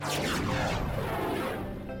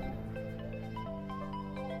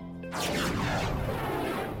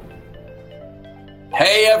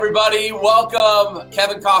Hey everybody, welcome.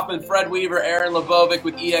 Kevin Kaufman, Fred Weaver, Aaron Lebovic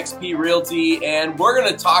with eXp Realty, and we're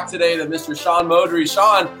going to talk today to Mr. Sean Modry.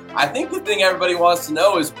 Sean, I think the thing everybody wants to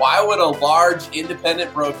know is why would a large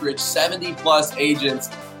independent brokerage, 70 plus agents,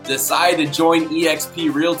 decide to join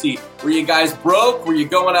eXp Realty? Were you guys broke? Were you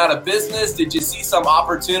going out of business? Did you see some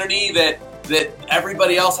opportunity that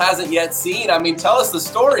everybody else hasn't yet seen? I mean, tell us the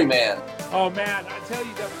story, man. Oh man, I tell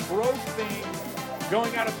you, the broke thing,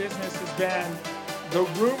 going out of business has been the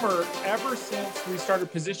rumor ever since we started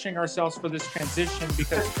positioning ourselves for this transition,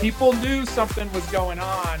 because people knew something was going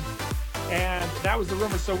on, and that was the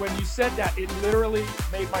rumor. So when you said that, it literally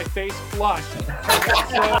made my face flush. I got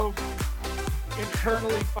so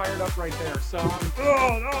internally fired up right there. So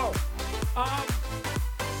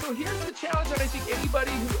so here's the challenge that I think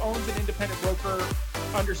anybody who owns an independent broker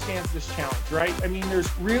understands this challenge, right? I mean,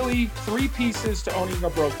 there's really three pieces to owning a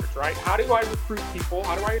brokerage, right? How do I recruit people?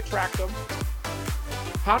 How do I attract them?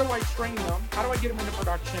 How do I train them? How do I get them into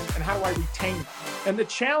production? And how do I retain them? And the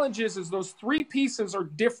challenge is those three pieces are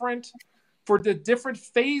different for the different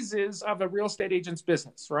phases of a real estate agent's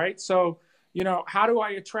business, right? So, how do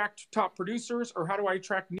I attract top producers, or how do I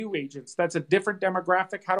attract new agents? That's a different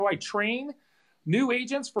demographic. How do I train new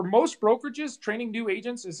agents? For most brokerages, training new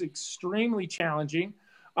agents is extremely challenging.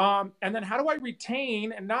 And then how do I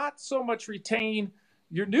retain, and not so much retain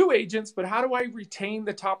your new agents, but how do I retain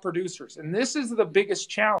the top producers? And this is the biggest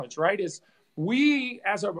challenge, right? Is we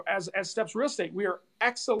as Steps Real Estate, we are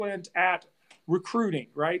excellent at recruiting,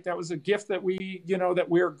 right? That was a gift that that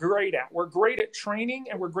we're great at. We're great at training,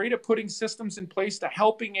 and we're great at putting systems in place to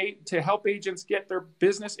help agents get their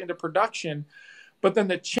business into production. But then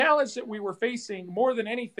the challenge that we were facing more than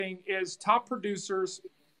anything is top producers.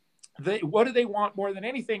 What do they want more than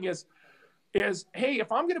anything is, hey,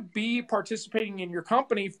 if I'm going to be participating in your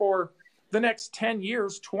company for the next 10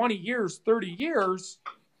 years, 20 years, 30 years,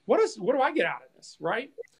 what do I get out of this,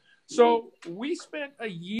 right? So we spent a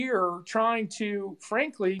year trying to,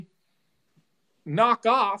 frankly, knock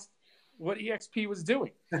off what eXp was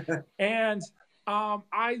doing. And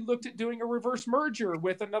I looked at doing a reverse merger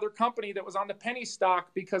with another company that was on the penny stock,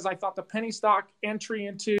 because I thought the penny stock entry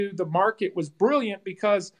into the market was brilliant,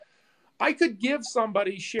 because I could give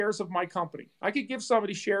somebody shares of my company. I could give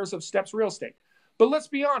somebody shares of Steps Real Estate. But let's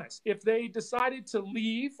be honest, if they decided to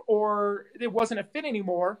leave or it wasn't a fit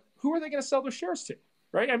anymore, who are they going to sell their shares to,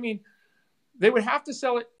 right? I mean, they would have to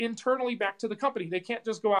sell it internally back to the company. They can't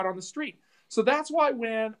just go out on the street. So that's why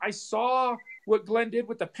when I saw what Glenn did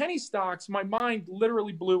with the penny stocks, my mind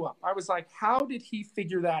literally blew up. I was like, how did he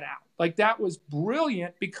figure that out? Like, that was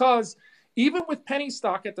brilliant, because even with penny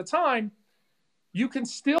stock at the time, you can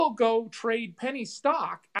still go trade penny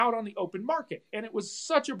stock out on the open market. And it was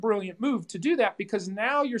such a brilliant move to do that, because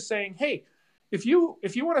now you're saying, hey, if you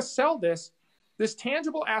want to sell this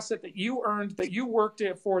tangible asset that you earned, that you worked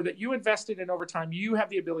for, that you invested in over time, you have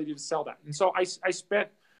the ability to sell that. And so I spent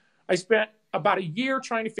about a year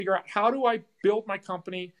trying to figure out, how do I build my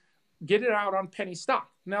company, get it out on penny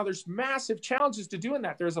stock? Now, there's massive challenges to doing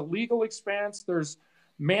that. There's a legal expense. There's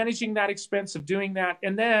managing that expense of doing that.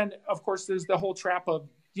 And then, of course, there's the whole trap of,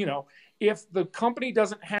 if the company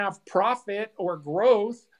doesn't have profit or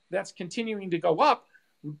growth that's continuing to go up,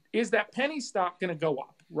 is that penny stock going to go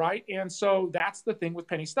up, right? And so that's the thing with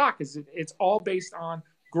penny stock, is it's all based on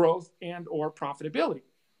growth and or profitability.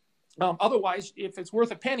 Otherwise, if it's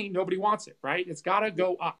worth a penny, nobody wants it, right? It's got to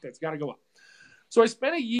go up. It's got to go up. So I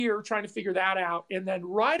spent a year trying to figure that out. And then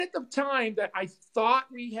right at the time that I thought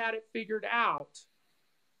we had it figured out,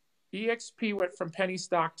 eXp went from penny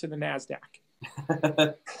stock to the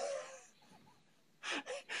NASDAQ.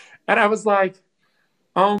 And I was like,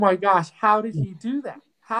 oh my gosh, how did he do that?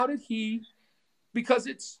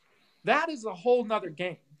 Because that is a whole nother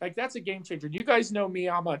game. Like, that's a game changer. You guys know me.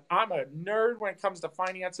 I'm a nerd when it comes to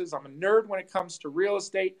finances. I'm a nerd when it comes to real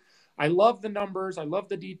estate. I love the numbers. I love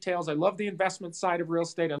the details. I love the investment side of real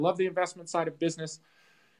estate. I love the investment side of business.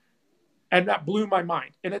 And that blew my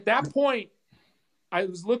mind. And at that point, I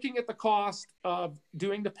was looking at the cost of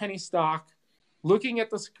doing the penny stock, looking at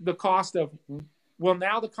the cost of, well,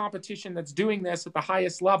 now the competition that's doing this at the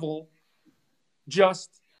highest level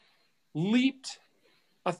just leaped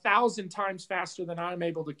 1,000 times faster than I'm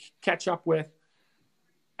able to catch up with.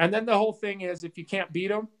 And then the whole thing is, if you can't beat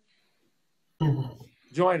them,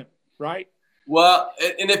 join them, right? Well,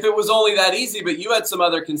 and if it was only that easy, but you had some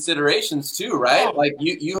other considerations too, right? Oh. Like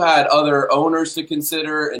you had other owners to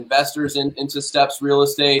consider, investors into Steps Real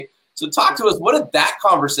Estate. So talk to us. What did that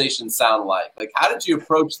conversation sound like? Like, how did you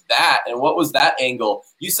approach that? And what was that angle?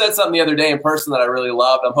 You said something the other day in person that I really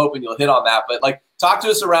loved. I'm hoping you'll hit on that. But like, talk to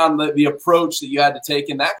us around the approach that you had to take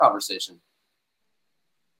in that conversation.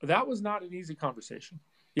 That was not an easy conversation.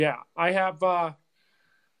 Yeah, I have a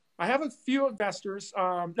few investors,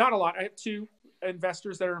 not a lot. I have two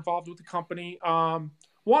investors that are involved with the company.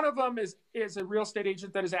 One of them is a real estate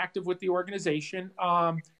agent that is active with the organization,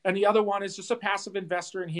 and the other one is just a passive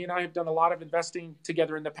investor. And he and I have done a lot of investing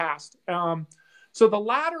together in the past. So the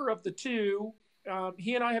latter of the two,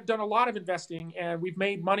 he and I have done a lot of investing, and we've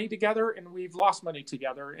made money together, and we've lost money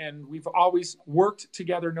together, and we've always worked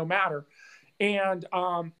together no matter. And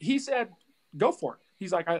he said, "Go for it."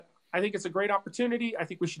 He's like, I think it's a great opportunity. I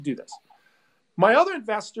think we should do this. My other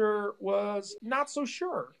investor was not so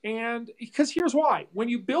sure. And because here's why. When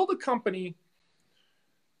you build a company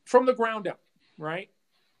from the ground up, right,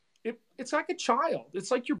 it's like a child. It's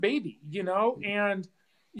like your baby, and,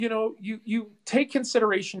 you take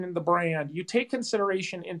consideration in the brand. You take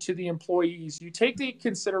consideration into the employees. You take the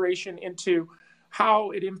consideration into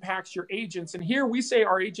how it impacts your agents. And here we say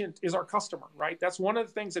our agent is our customer, right? That's one of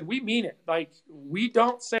the things, and we mean it. Like, we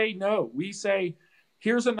don't say no. We say,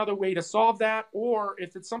 here's another way to solve that. Or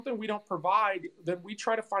if it's something we don't provide, then we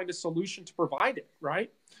try to find a solution to provide it,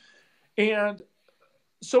 right? And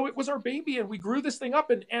so it was our baby, and we grew this thing up.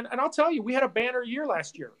 And I'll tell you, we had a banner year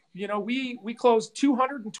last year. We closed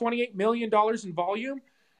 $228 million in volume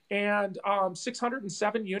and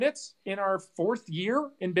 607 units in our fourth year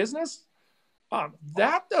in business.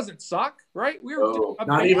 That doesn't suck, right? We were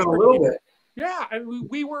not even a little bit. Yeah, and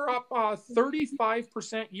we were up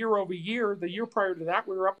 35% year over year. The year prior to that,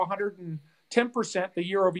 we were up 110% the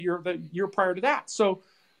year over year, the year prior to that. So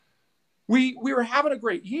we were having a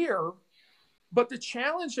great year, but the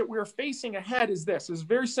challenge that we were facing ahead is this. It's a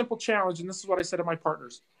very simple challenge, and this is what I said to my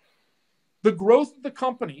partners. The growth of the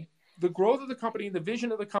company, the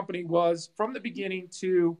vision of the company was from the beginning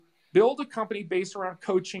to build a company based around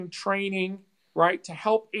coaching, training, right, to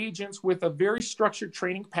help agents with a very structured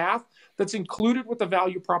training path that's included with the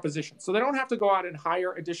value proposition. So they don't have to go out and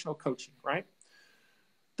hire additional coaching, right?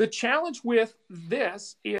 The challenge with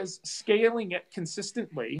this is scaling it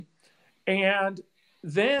consistently. And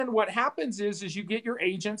then what happens is you get your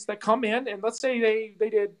agents that come in, and let's say they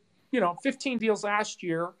did, 15 deals last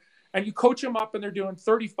year, and you coach them up and they're doing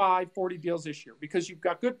 35, 40 deals this year because you've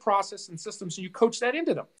got good process and systems, and you coach that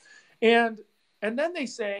into them. And then they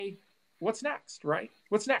say, what's next, right?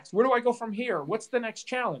 What's next? Where do I go from here? What's the next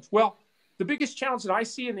challenge? Well, the biggest challenge that I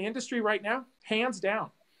see in the industry right now, hands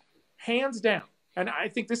down. And I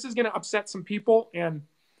think this is going to upset some people, and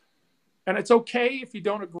it's okay if you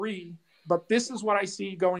don't agree, but this is what I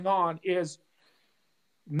see going on is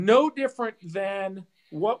no different than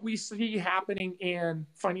what we see happening in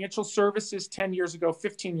financial services 10 years ago,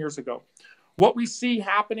 15 years ago. What we see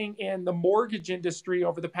happening in the mortgage industry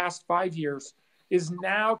over the past 5 years is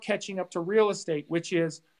now catching up to real estate, which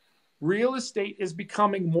is real estate is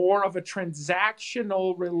becoming more of a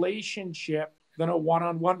transactional relationship than a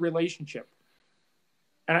one-on-one relationship.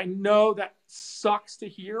 And I know that sucks to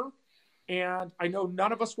hear. And I know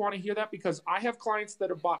none of us want to hear that because I have clients that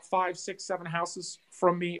have bought 5, 6, 7 houses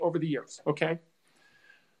from me over the years. Okay.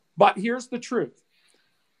 But here's the truth.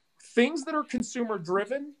 Things that are consumer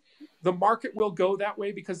driven, the market will go that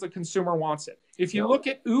way because the consumer wants it. If you look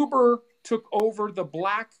at Uber took over the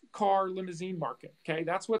black car limousine market. Okay.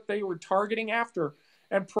 That's what they were targeting after.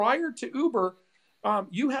 And prior to Uber,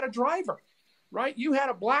 you had a driver, right? You had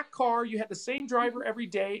a black car. You had the same driver every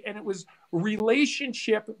day. And it was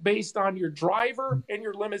relationship based on your driver and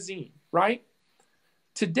your limousine, right?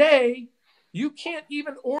 Today, you can't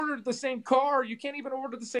even order the same car. You can't even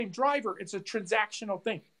order the same driver. It's a transactional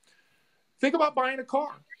thing. Think about buying a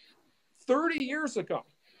car. 30 years ago,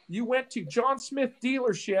 you went to John Smith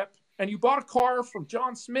dealership and you bought a car from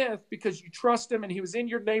John Smith because you trust him and he was in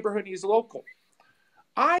your neighborhood and he's local.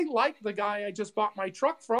 I like the guy I just bought my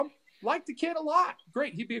truck from. Like the kid a lot.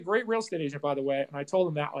 Great. He'd be a great real estate agent, by the way. And I told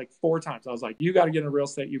him that like 4 times. I was like, you got to get into real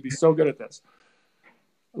estate. You'd be so good at this.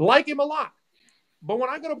 Like him a lot. But when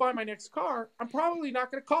I go to buy my next car, I'm probably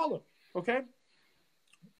not going to call him. Okay.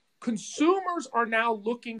 Consumers are now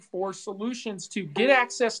looking for solutions to get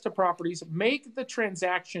access to properties, make the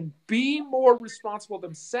transaction, be more responsible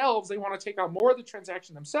themselves. They want to take on more of the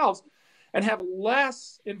transaction themselves and have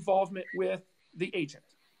less involvement with the agent.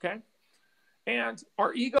 Okay. And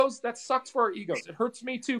our egos, that sucks for our egos. It hurts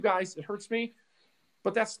me too, guys. It hurts me,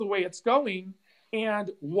 but that's the way it's going.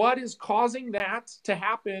 And what is causing that to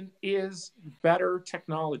happen is better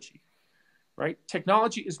technology, right?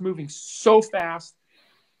 Technology is moving so fast.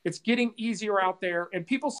 It's getting easier out there. And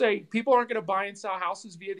people say people aren't going to buy and sell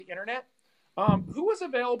houses via the internet. Who was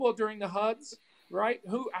available during the HUDs, right?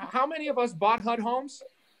 How many of us bought HUD homes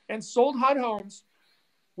and sold HUD homes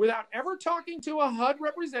without ever talking to a HUD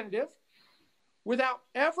representative without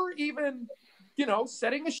ever even,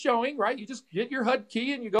 setting a showing, right? You just get your HUD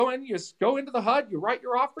key and you go in, you just go into the HUD, you write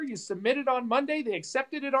your offer, you submit it on Monday, they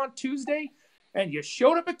accepted it on Tuesday, and you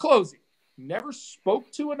showed up at closing. Never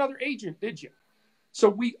spoke to another agent, did you? So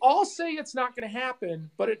we all say it's not going to happen,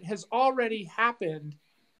 but it has already happened.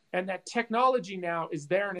 And that technology now is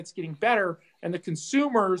there and it's getting better. And the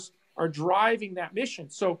consumers are driving that mission.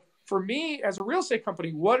 So for me, as a real estate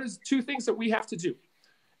company, what is two things that we have to do?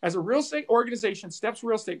 As a real estate organization, Steps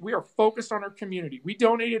Real Estate, we are focused on our community. We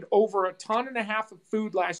donated over 1.5 tons of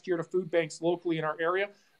food last year to food banks locally in our area.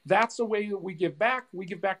 That's the way that we give back. We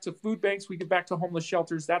give back to food banks. We give back to homeless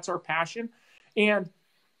shelters. That's our passion. And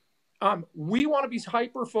we want to be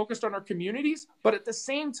hyper focused on our communities, but at the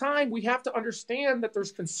same time, we have to understand that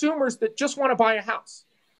there's consumers that just want to buy a house,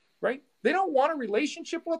 right? They don't want a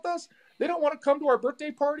relationship with us. They don't want to come to our birthday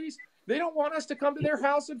parties. They don't want us to come to their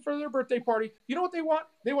house and for their birthday party. You know what they want?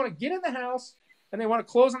 They want to get in the house and they want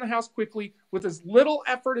to close on the house quickly with as little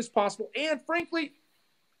effort as possible. And frankly,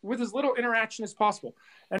 with as little interaction as possible.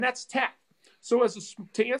 And that's tech. So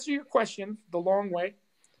to answer your question the long way,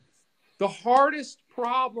 the hardest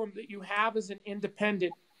problem that you have as an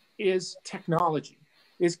independent is technology,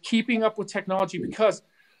 is keeping up with technology. Because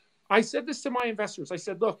I said this to my investors. I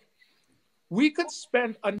said, look, we could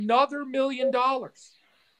spend another $1 million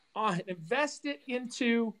on invest it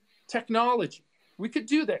into technology. We could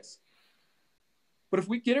do this. But if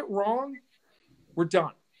we get it wrong, we're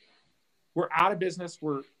done. We're out of business.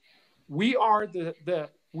 We are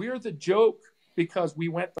the joke because we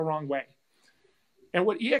went the wrong way. And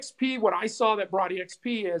what I saw that brought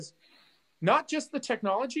EXP is not just the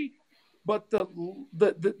technology, but the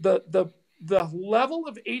level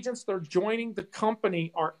of agents that are joining the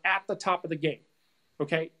company are at the top of the game.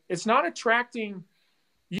 Okay, it's not attracting.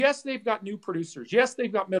 Yes, they've got new producers. Yes,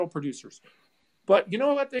 they've got middle producers. But you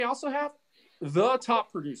know what they also have? The top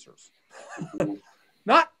producers.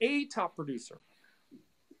 Not a top producer.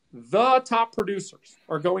 The top producers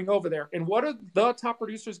are going over there. And what are the top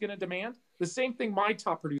producers going to demand? The same thing my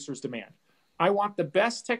top producers demand. I want the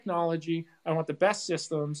best technology. I want the best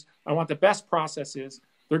systems. I want the best processes.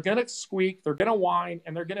 They're going to squeak. They're going to whine.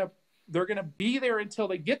 And they're going to be there until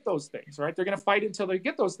they get those things, right? They're going to fight until they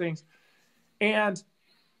get those things. And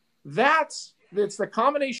it's the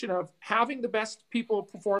combination of having the best people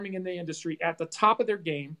performing in the industry at the top of their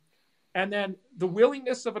game, and then the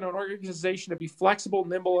willingness of an organization to be flexible,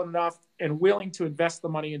 nimble enough, and willing to invest the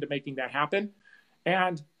money into making that happen.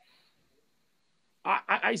 And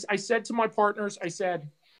I said to my partners, I said,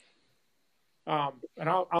 and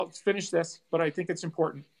I'll finish this, but I think it's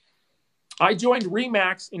important. I joined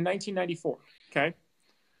RE/MAX in 1994, okay?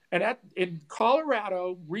 And in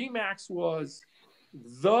Colorado, RE/MAX was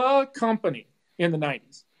the company in the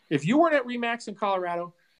 90s. If you weren't at RE/MAX in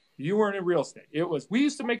Colorado, you weren't in real estate. We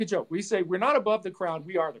used to make a joke. We say, we're not above the crowd,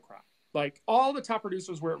 we are the crowd. Like all the top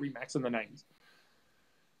producers were at RE/MAX in the 90s.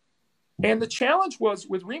 And the challenge was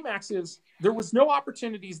with RE/MAX is there was no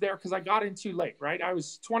opportunities there because I got in too late, right? I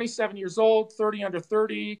was 27 years old, 30 under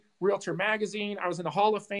 30, Realtor Magazine. I was in the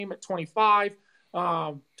Hall of Fame at 25,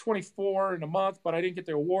 24 in a month, but I didn't get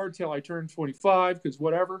the award till I turned 25 because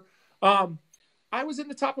whatever. I was in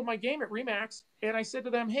the top of my game at RE/MAX, and I said to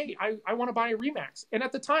them, hey, I want to buy a RE/MAX. And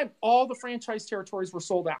at the time, all the franchise territories were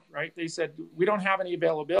sold out, right? They said, we don't have any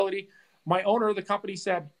availability. My owner of the company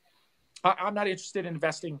said, I'm not interested in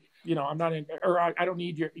investing. I'm not in, or I don't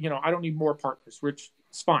need I don't need more partners, which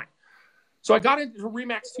is fine. So I got into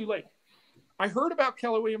RE/MAX too late. I heard about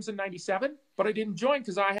Keller Williams in 97, but I didn't join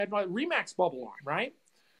because I had my RE/MAX bubble on, right?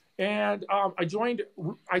 And I joined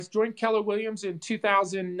Keller Williams in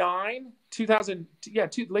 2009,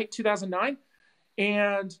 late 2009.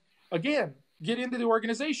 And again, get into the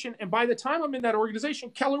organization. And by the time I'm in that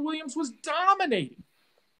organization, Keller Williams was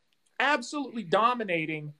absolutely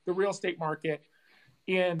dominating the real estate market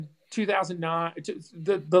in 2009,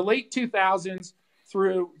 the late 2000s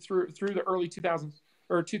through the early 2000s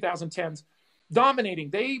or 2010s. Dominating.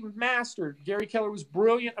 They mastered. Gary Keller was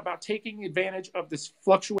brilliant about taking advantage of this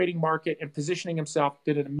fluctuating market and positioning himself.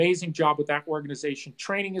 Did an amazing job with that organization,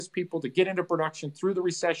 training his people to get into production through the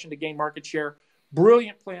recession to gain market share.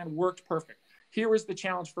 Brilliant plan, worked perfect. Here is the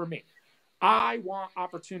challenge for me. I want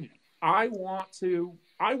opportunity. I want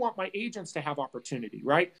my agents to have opportunity,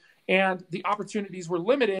 right? And the opportunities were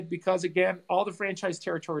limited because, again, all the franchise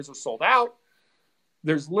territories are sold out.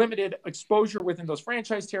 There's limited exposure within those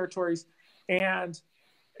franchise territories. And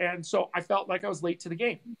so I felt like I was late to the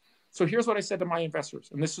game. So here's what I said to my investors,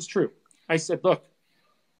 and this is true. I said, look,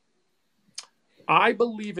 I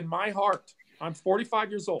believe in my heart, I'm 45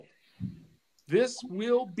 years old. This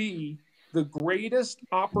will be the greatest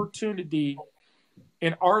opportunity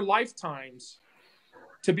in our lifetimes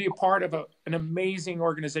to be a part of an amazing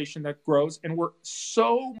organization that grows. And we're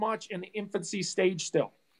so much in the infancy stage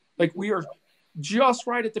still. Like, we are just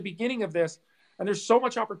right at the beginning of this, and there's so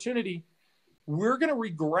much opportunity. We're going to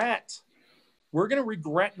regret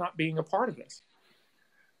not being a part of this.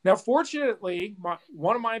 Now, fortunately,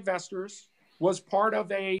 one of my investors was part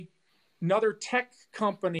of another tech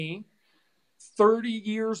company 30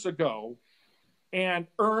 years ago and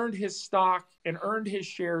earned his stock and earned his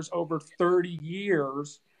shares over 30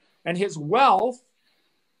 years. And his wealth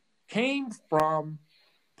came from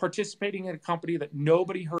participating in a company that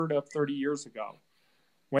nobody heard of 30 years ago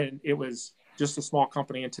when it was just a small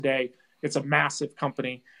company. And today it's a massive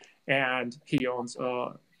company, and he owns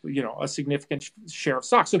a significant share of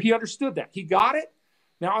stock. So he understood that. He got it.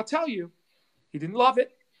 Now, I'll tell you, he didn't love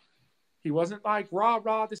it. He wasn't like,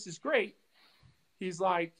 rah, this is great. He's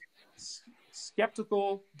like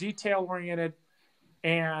skeptical, detail-oriented,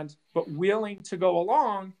 but willing to go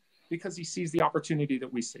along because he sees the opportunity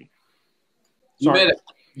that we see. You made a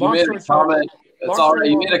comment. It's all right.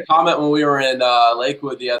 You made a comment when we were in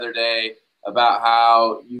Lakewood the other day about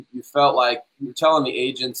how you felt like you were telling the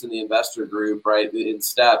agents in the investor group, right, in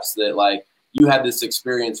steps, that like you had this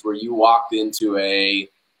experience where you walked into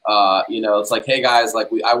it's like, hey guys, like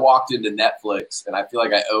I walked into Netflix and I feel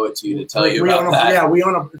like I owe it to you to tell you about that. Yeah,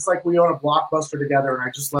 it's like we own a Blockbuster together, and I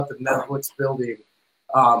just left the Netflix building.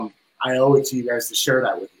 I owe it to you guys to share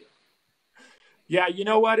that with you. Yeah, you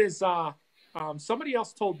know what is somebody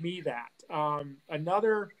else told me that.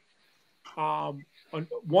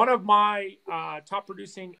 One of my top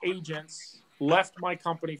producing agents left my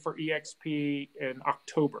company for EXP in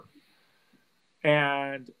October.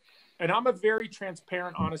 And I'm a very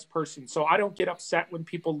transparent, honest person. So I don't get upset when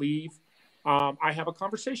people leave. I have a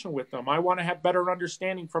conversation with them. I want to have better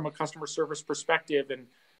understanding from a customer service perspective.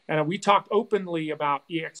 And we talked openly about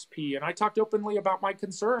EXP, and I talked openly about my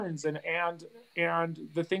concerns and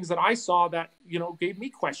the things that I saw that, gave me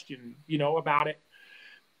question, about it.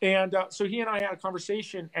 And so he and I had a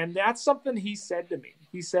conversation, and that's something he said to me.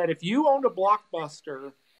 He said, if you owned a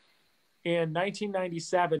Blockbuster in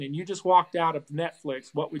 1997 and you just walked out of Netflix,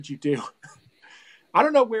 what would you do? I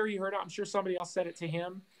don't know where he heard it. I'm sure somebody else said it to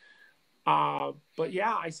him. But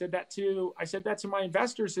yeah, I said that to my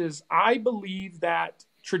investors is I believe that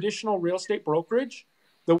traditional real estate brokerage,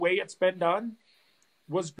 the way it's been done,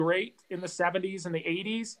 was great in the 70s and the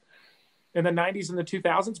 80s, in the 90s and the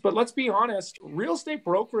 2000s. But let's be honest, real estate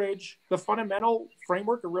brokerage, the fundamental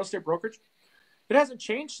framework of real estate brokerage, it hasn't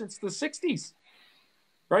changed since the 60s,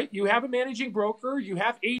 right? You have a managing broker, you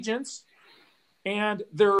have agents, and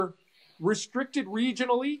they're restricted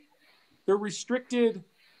regionally. They're restricted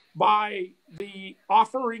by the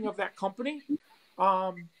offering of that company.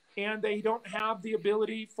 And they don't have the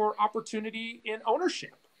ability for opportunity in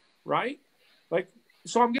ownership, right? Like,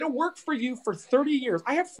 so I'm going to work for you for 30 years.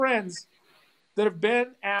 I have friends that have been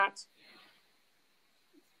at,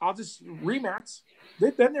 RE/MAX.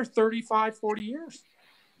 They've been there 35, 40 years.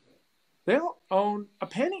 They don't own a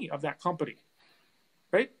penny of that company,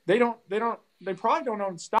 right? They probably don't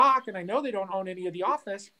own stock, and I know they don't own any of the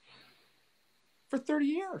office for 30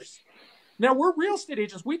 years. Now, we're real estate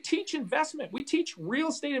agents. We teach investment. We teach real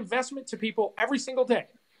estate investment to people every single day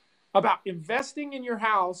about investing in your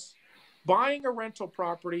house, buying a rental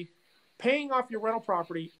property, paying off your rental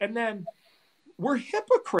property, and then we're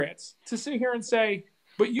hypocrites to sit here and say,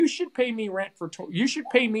 but you should pay me you should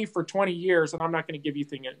pay me for 20 years, and I'm not going to give you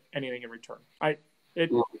anything in return.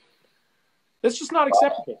 That's just not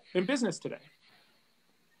acceptable in business today.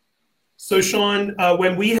 So, Sean,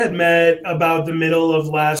 when we had met about the middle of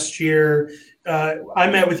last year, I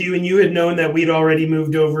met with you, and you had known that we'd already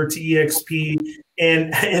moved over to EXP.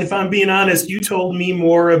 And if I'm being honest, you told me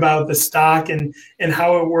more about the stock and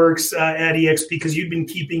how it works at EXP because you'd been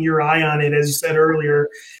keeping your eye on it, as you said earlier.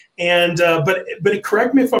 And but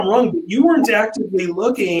correct me if I'm wrong, but you weren't actively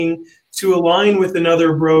looking to align with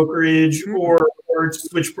another brokerage or to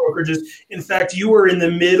switch brokerages. In fact, you were in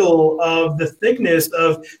the middle of the thickness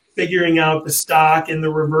of figuring out the stock and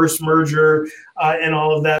the reverse merger and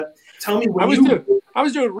all of that. Tell me I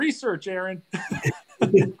was doing research, Aaron.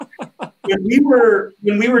 when we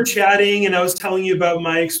were chatting and I was telling you about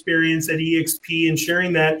my experience at EXP and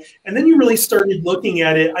sharing that, and then you really started looking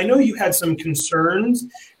at it. I know you had some concerns,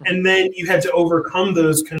 and then you had to overcome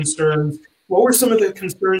those concerns. What were some of the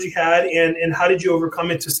concerns you had, and how did you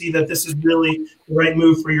overcome it to see that this is really the right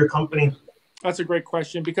move for your company? That's a great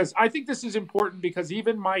question, because I think this is important because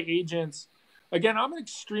even my agents, again, I'm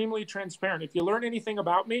extremely transparent. If you learn anything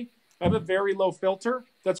about me, I have a very low filter.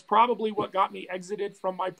 That's probably what got me exited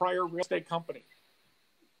from my prior real estate company.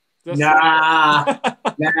 Nah,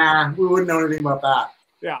 we wouldn't know anything about that.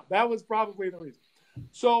 Yeah, that was probably the reason.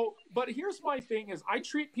 So, but here's my thing is I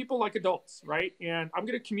treat people like adults, right? And I'm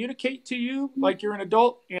going to communicate to you like you're an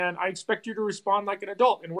adult, and I expect you to respond like an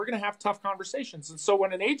adult, and we're going to have tough conversations. And so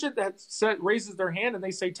when an agent that raises their hand and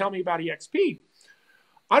they say, tell me about EXP,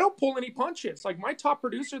 I don't pull any punches. Like my top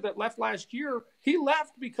producer that left last year, he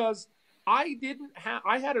left because I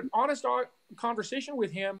had an honest conversation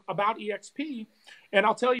with him about EXP, and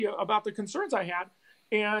I'll tell you about the concerns I had.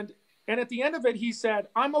 And at the end of it, he said,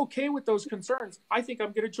 I'm okay with those concerns. I think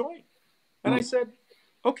I'm going to join. And I said,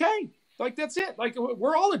 okay, like, that's it. Like,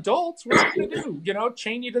 we're all adults. What are you going to do? You know,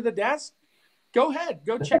 chain you to the desk? Go ahead.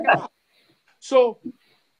 Go check it out. So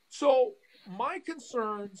my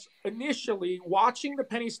concerns initially watching the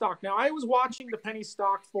penny stock. Now, I was watching the penny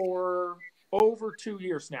stock for over 2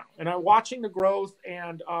 years now. And I'm watching the growth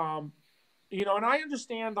and, you know, and I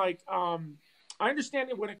understand, like, I understand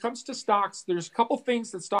that when it comes to stocks, there's a couple things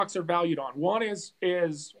that stocks are valued on. One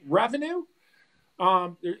is revenue,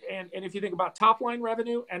 and if you think about top line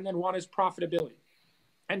revenue, and then one is profitability.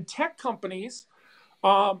 And tech companies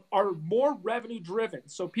are more revenue driven.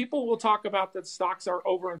 So people will talk about that stocks are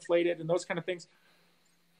overinflated and those kind of things.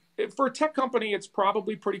 For a tech company, it's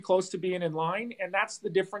probably pretty close to being in line. And that's the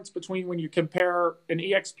difference between when you compare an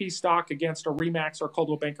EXP stock against a RE/MAX or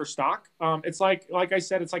Coldwell Banker stock. It's like I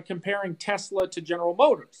said, it's like comparing Tesla to General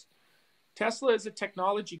Motors. Tesla is a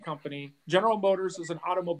technology company. General Motors is an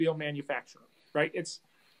automobile manufacturer, right?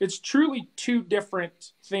 It's truly two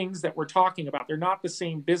different things that we're talking about. They're not the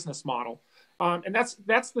same business model. And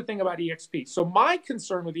that's the thing about EXP. So my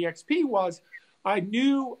concern with EXP was, I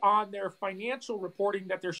knew on their financial reporting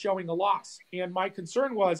that they're showing a loss. And my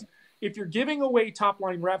concern was, if you're giving away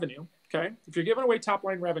top-line revenue, okay, if you're giving away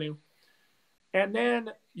top-line revenue, and then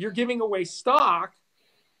you're giving away stock,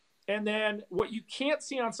 and then what you can't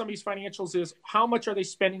see on some of these financials is how much are they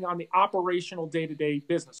spending on the operational day-to-day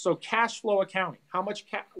business. So cash flow accounting, how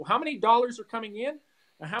many dollars are coming in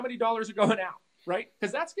and how many dollars are going out, right?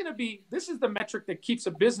 Because this is the metric that keeps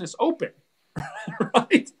a business open,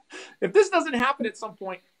 right? If this doesn't happen at some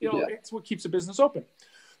point, it's what keeps a business open.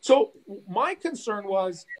 So my concern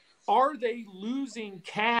was, are they losing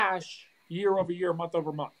cash year over year, month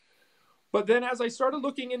over month? But then as I started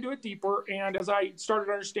looking into it deeper, and as I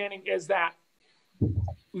started understanding, is that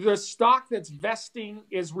the stock that's vesting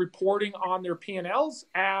is reporting on their P&Ls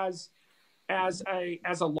as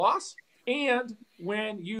a loss. And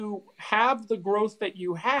when you have the growth that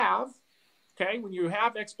you have, okay, when you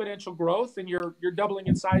have exponential growth and you're doubling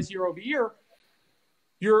in size year over year,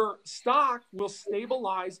 your stock will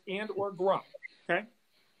stabilize and or grow, okay?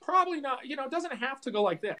 Probably not, it doesn't have to go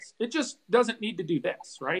like this. It just doesn't need to do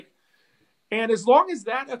this, right? And as long as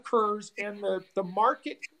that occurs and the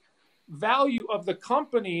market value of the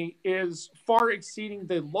company is far exceeding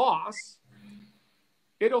the loss,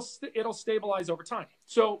 it'll stabilize over time.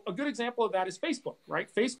 So a good example of that is Facebook,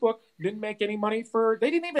 right? Facebook didn't make any money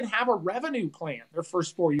they didn't even have a revenue plan their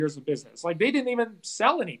first 4 years of business. Like, they didn't even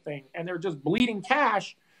sell anything, and they're just bleeding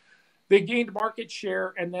cash. They gained market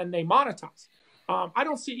share, and then they monetized. I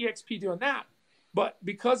don't see EXP doing that, but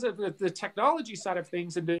because of the technology side of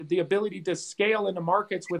things and the ability to scale into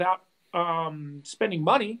markets without spending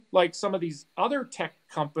money, like some of these other tech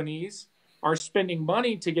companies are spending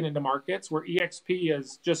money to get into markets, where EXP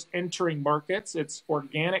is just entering markets. It's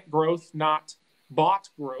organic growth, not bought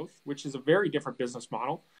growth, which is a very different business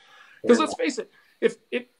model. Because let's face it, if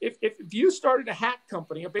you started a hat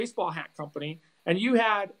company, a baseball hat company, and you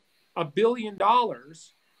had $1 billion,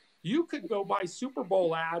 you could go buy Super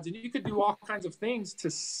Bowl ads and you could do all kinds of things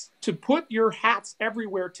to put your hats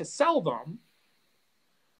everywhere to sell them.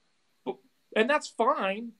 And that's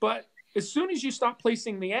fine. But as soon as you stop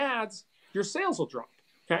placing the ads, your sales will drop,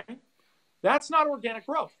 okay? That's not organic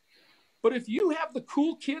growth. But if you have the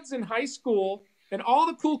cool kids in high school, and all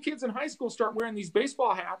the cool kids in high school start wearing these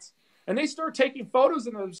baseball hats, and they start taking photos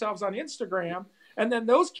of themselves on Instagram, and then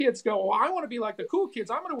those kids go, well, I want to be like the cool kids.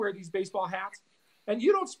 I'm going to wear these baseball hats. And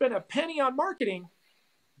you don't spend a penny on marketing,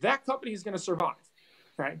 that company is going to survive,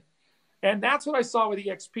 okay? And that's what I saw with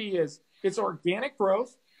EXP is it's organic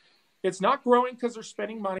growth. It's not growing because they're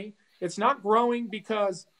spending money. It's not growing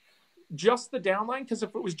because just the downline, because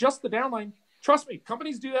if it was just the downline, trust me,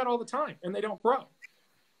 companies do that all the time and they don't grow.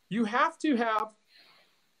 You have to have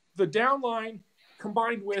the downline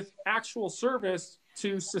combined with actual service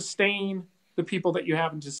to sustain the people that you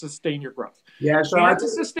have and to sustain your growth. Yeah, so and to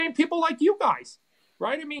sustain people like you guys,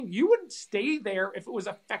 right? I mean, you wouldn't stay there if it was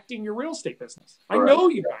affecting your real estate business. I know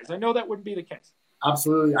you guys. I know that wouldn't be the case.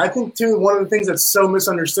 Absolutely. I think, too, one of the things that's so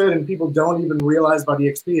misunderstood and people don't even realize about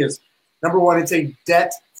EXP is, number one, it's a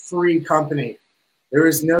debt debt-free company. There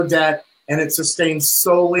is no debt, and it's sustained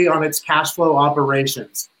solely on its cash flow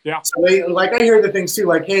operations. Yeah. So I hear the things too,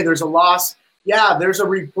 like, hey, there's a loss. Yeah, there's a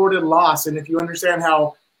reported loss. And if you understand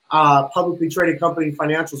how publicly traded company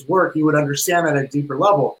financials work, you would understand that at a deeper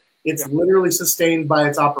level. It's literally sustained by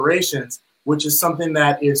its operations, which is something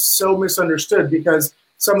that is so misunderstood because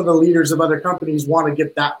some of the leaders of other companies want to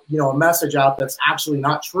get that, a message out that's actually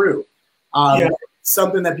not true.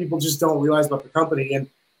 Something that people just don't realize about the company.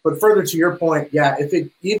 But further to your point,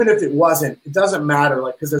 even if it wasn't, it doesn't matter.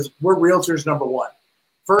 Like, because we're realtors, number one.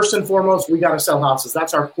 First and foremost, we got to sell houses.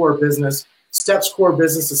 That's our core business. STEP's core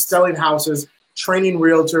business is selling houses, training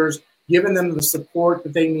realtors, giving them the support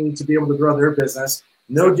that they need to be able to grow their business.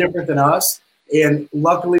 No different than us. And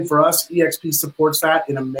luckily for us, EXP supports that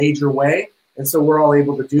in a major way. And so we're all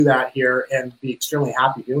able to do that here and be extremely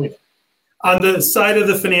happy doing it. On the side of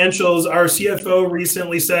the financials, our CFO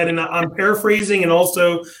recently said, and I'm paraphrasing, and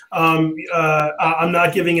also I'm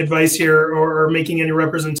not giving advice here or making any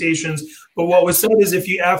representations, but what was said is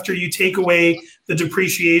after you take away the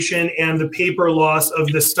depreciation and the paper loss of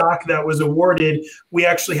the stock that was awarded, we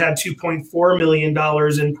actually had $2.4 million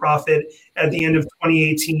in profit at the end of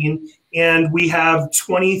 2018, and we have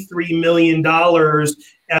 $23 million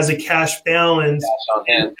as a cash balance.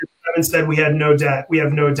 Kevin said we had no debt. We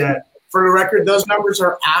have no debt. For the record, those numbers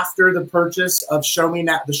are after the purchase of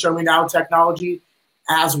the Show Me Now technology,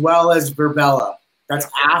 as well as Virbela. That's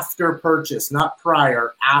after purchase, not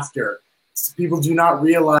prior, after. So people do not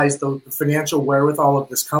realize the financial wherewithal of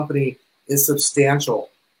this company is substantial.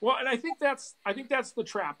 Well, and I think that's the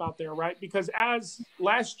trap out there, right? Because as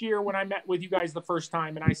last year when I met with you guys the first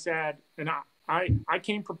time, and I said, and I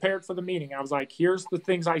came prepared for the meeting. I was like, here's the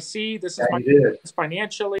things I see. This is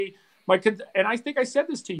financially. And I think I said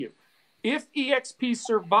this to you. If EXP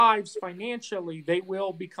survives financially, they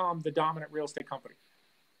will become the dominant real estate company.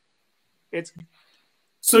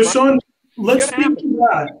 So, Sean, let's speak to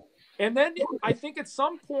that. And then I think at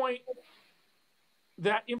some point,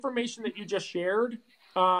 that information that you just shared,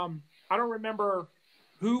 I don't remember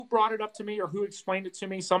who brought it up to me or who explained it to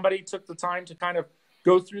me. Somebody took the time to kind of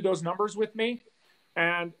go through those numbers with me.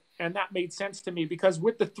 And that made sense to me because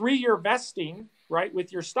with the 3-year vesting, right,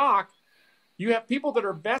 with your stock, you have people that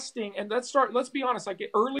are vesting, and let's be honest, like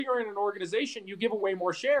earlier in an organization, you give away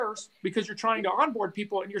more shares because you're trying to onboard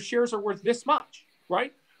people and your shares are worth this much,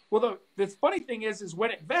 right? Well, the funny thing is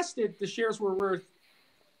when it vested, the shares were worth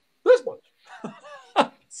this much.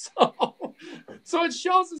 so it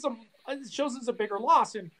shows it's a bigger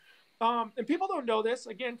loss. And people don't know this,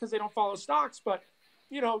 again, because they don't follow stocks, but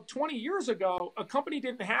 20 years ago, a company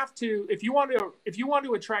didn't have to, if you want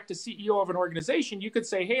to attract a CEO of an organization, you could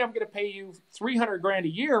say, hey, I'm going to pay you $300,000 a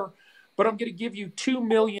year, but I'm going to give you $2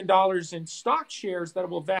 million in stock shares that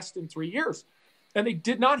will vest in 3 years. And they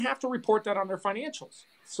did not have to report that on their financials.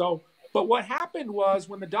 So, but what happened was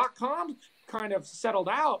when the dot-com kind of settled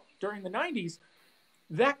out during the 90s,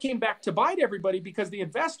 that came back to bite everybody because the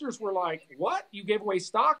investors were like, what? You gave away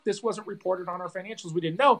stock? This wasn't reported on our financials. We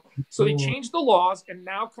didn't know. So they changed the laws, and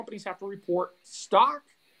now companies have to report stock,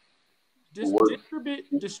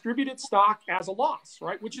 distributed stock as a loss,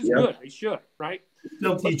 right? Which is good. They should, right?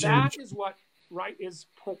 But that is what, right, is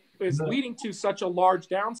leading to such a large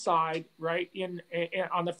downside, right, in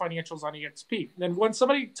on the financials on EXP. And when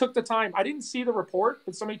somebody took the time, I didn't see the report,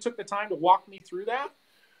 but somebody took the time to walk me through that.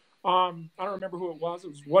 I don't remember who it was. It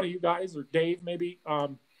was one of you guys or Dave, maybe.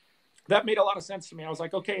 That made a lot of sense to me. I was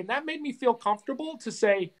like, okay, and that made me feel comfortable to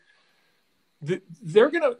say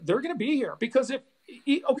they're gonna be here because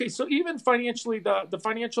so even financially, the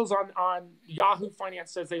financials on Yahoo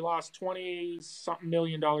Finance says they lost $20-something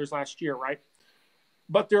million last year, right?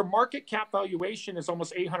 But their market cap valuation is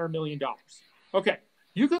almost $800 million. Okay,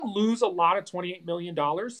 you could lose a lot of $28 million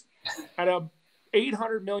at a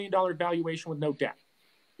 $800 million valuation with no debt.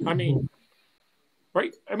 I mean,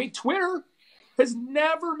 right? I mean, Twitter has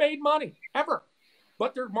never made money, ever.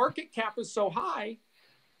 But their market cap is so high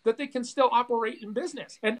that they can still operate in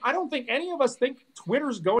business. And I don't think any of us think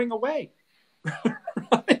Twitter's going away.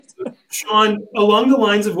 Right? Sean, along the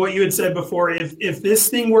lines of what you had said before, if this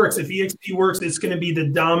thing works, if EXP works, it's going to be the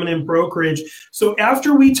dominant brokerage. So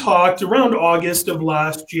after we talked around August of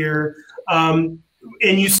last year, and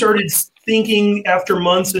you started thinking after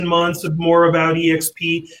months and months of more about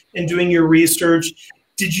EXP and doing your research,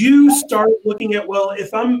 did you start looking at, well,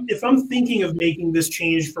 if I'm thinking of making this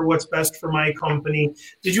change for what's best for my company,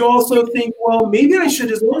 did you also think, well, maybe I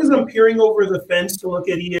should, as long as I'm peering over the fence to look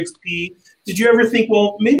at EXP, did you ever think,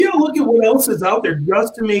 well, maybe I'll look at what else is out there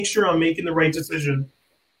just to make sure I'm making the right decision?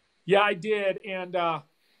 Yeah, I did. And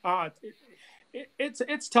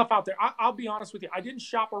it's tough out there. I'll be honest with you. I didn't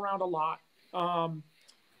shop around a lot.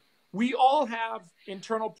 We all have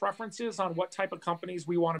internal preferences on what type of companies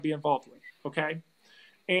we want to be involved with. Okay.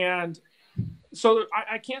 And so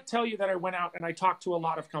I can't tell you that I went out and I talked to a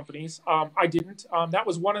lot of companies. I didn't. That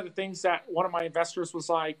was one of the things that one of my investors was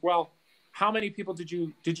like, well, how many people did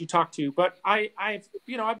you talk to? But I've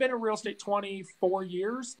been in real estate 24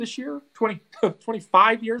 years this year,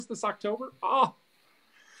 25 years this October. Oh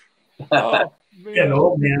man. Getting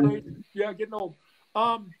old, man. Yeah, getting old.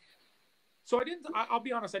 So I'll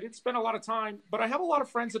be honest, I didn't spend a lot of time, but I have a lot of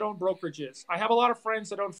friends that own brokerages. I have a lot of friends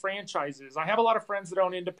that own franchises. I have a lot of friends that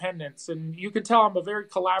own independents. And you can tell I'm a very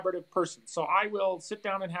collaborative person. So I will sit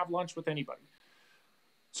down and have lunch with anybody.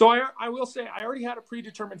 So I will say I already had a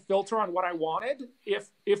predetermined filter on what I wanted if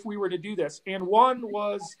we were to do this. And one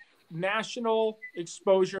was national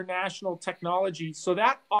exposure, national technology. So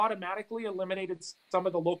that automatically eliminated some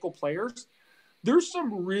of the local players. There's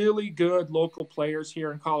some really good local players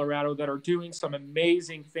here in Colorado that are doing some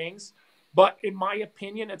amazing things. But in my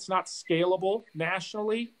opinion, it's not scalable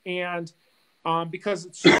nationally. And because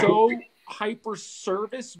it's so hyper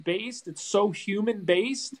service based, it's so human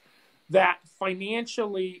based that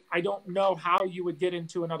financially, I don't know how you would get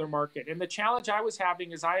into another market. And the challenge I was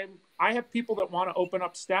having is I have people that want to open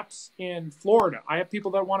up steps in Florida. I have people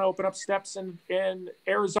that want to open up steps in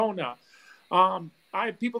Arizona. I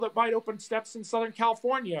have people that might open steps in Southern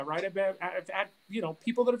California, right? I've had,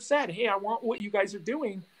 people that have said, hey, I want what you guys are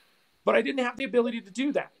doing, but I didn't have the ability to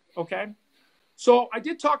do that. Okay. So I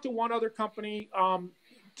did talk to one other company,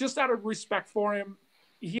 just out of respect for him.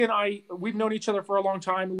 He and we've known each other for a long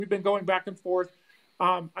time. We've been going back and forth.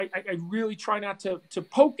 I really try not to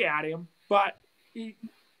poke at him, but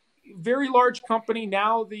very large company,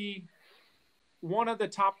 now one of the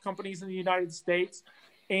top companies in the United States.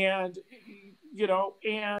 And,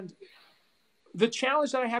 and the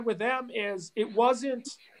challenge that I had with them is it wasn't,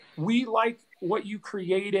 we like what you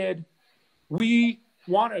created. We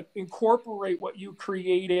want to incorporate what you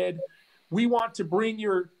created. We want to bring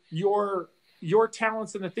your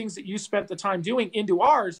talents and the things that you spent the time doing into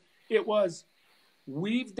ours. It was,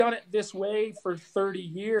 we've done it this way for 30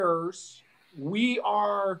 years. We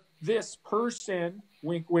are this person,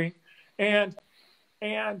 wink, wink. And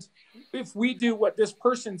if we do what this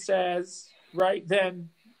person says, right, then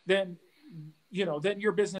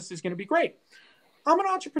your business is going to be great. I'm an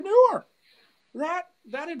entrepreneur.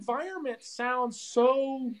 That environment sounds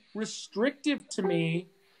so restrictive to me,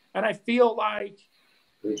 and I feel like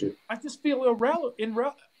I just feel irrelevant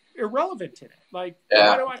in it. Like,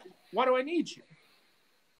 why do I need you?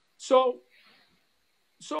 So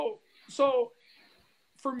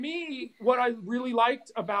for me, what I really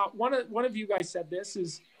liked about one of you guys said this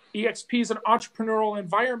is EXP is an entrepreneurial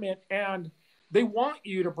environment, and they want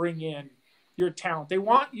you to bring in your talent. They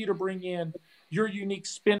want you to bring in your unique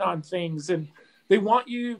spin on things, and they want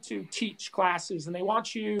you to teach classes, and they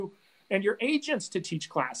want you and your agents to teach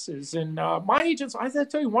classes. And my agents, I have to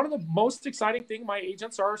tell you, one of the most exciting things my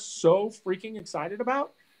agents are so freaking excited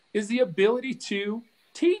about is the ability to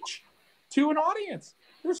teach to an audience.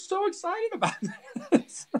 They're so excited about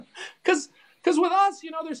this. Because with us,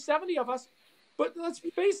 there's 70 of us, but let's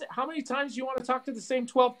face it, how many times do you want to talk to the same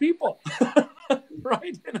 12 people,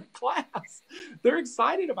 right, in a class? They're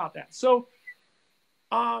excited about that. So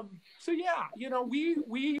yeah,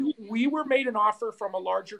 we were made an offer from a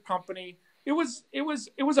larger company. It was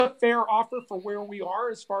a fair offer for where we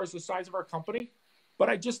are as far as the size of our company, but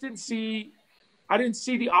I just didn't see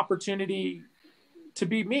the opportunity to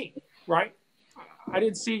be me, right? I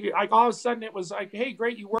didn't see, like, all of a sudden it was like, hey,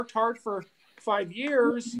 great, you worked hard for 5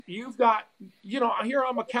 years. You've got, here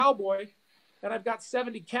I'm a cowboy and I've got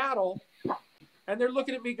 70 cattle, and they're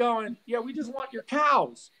looking at me going, yeah, we just want your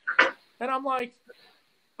cows. And I'm like,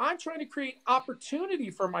 I'm trying to create opportunity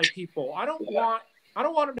for my people. I don't want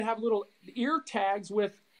them to have little ear tags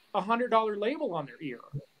with $100 label on their ear.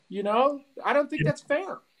 I don't think that's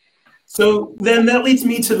fair. So then that leads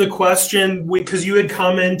me to the question, because you had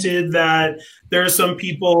commented that there are some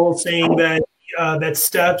people saying that that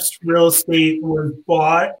Steps Real Estate was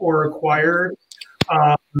bought or acquired.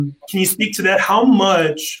 Can you speak to that? How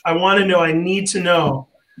much? I need to know,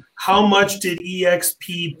 how much did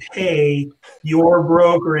EXP pay your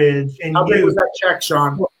brokerage? And how big was that check,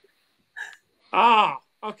 Sean?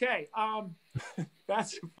 Okay.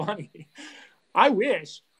 That's funny. I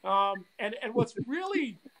wish. And what's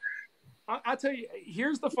really, I'll tell you,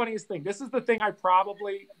 here's the funniest thing. This is the thing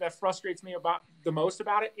that frustrates me the most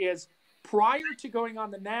about it is, prior to going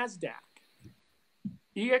on the NASDAQ,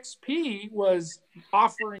 EXP was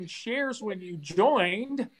offering shares when you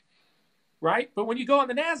joined right? But when you go on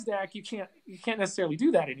the NASDAQ, you can't necessarily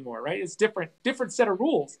do that anymore, right? It's different set of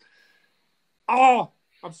rules. Oh,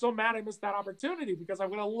 I'm so mad I missed that opportunity because I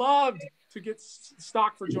would have loved to get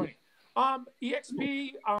stock for joining.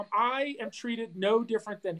 EXP, I am treated no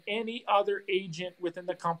different than any other agent within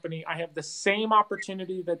the company. I have the same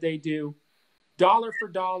opportunity that they do, dollar for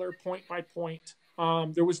dollar, point by point.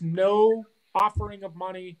 There was no offering of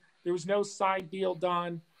money. There was no side deal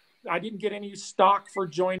done. I didn't get any stock for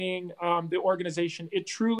joining the organization. It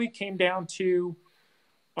truly came down to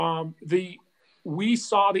we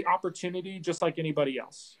saw the opportunity just like anybody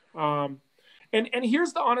else. And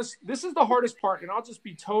here's this is the hardest part, and I'll just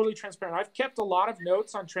be totally transparent. I've kept a lot of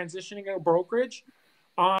notes on transitioning a brokerage,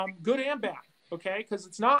 good and bad, okay? Because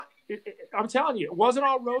it's not, I'm telling you, it wasn't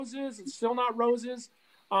all roses. It's still not roses.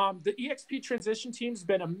 The EXP transition team's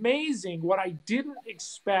been amazing. What I didn't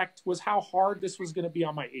expect was how hard this was going to be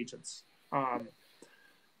on my agents.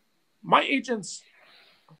 My agents,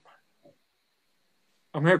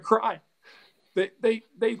 I'm going to cry.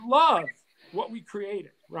 They love what we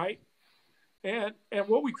created, right? And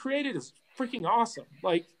what we created is freaking awesome.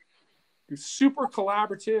 Like, super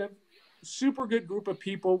collaborative, super good group of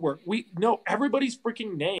people where we know everybody's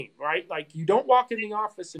freaking name, right? Like, you don't walk in the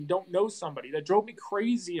office and don't know somebody. That drove me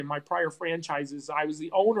crazy in my prior franchises. I was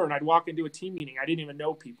the owner and I'd walk into a team meeting. I didn't even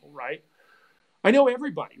know people, right? I know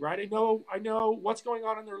everybody, right? I know what's going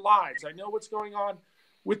on in their lives. I know what's going on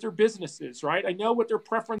with their businesses, right? I know what their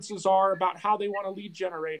preferences are about how they want to lead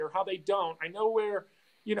generate or how they don't. I know where,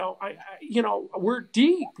 we're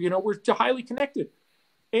deep, we're highly connected.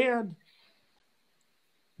 And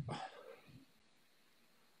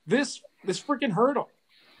this freaking hurdle,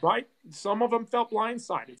 right? Some of them felt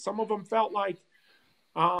blindsided. Some of them felt like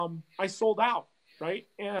I sold out, right?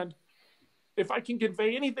 And if I can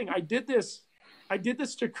convey anything, I did this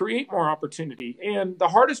to create more opportunity. And the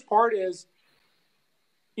hardest part is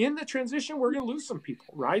in the transition, we're going to lose some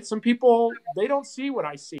people, right? Some people, they don't see what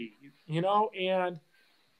I see, and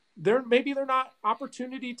maybe they're not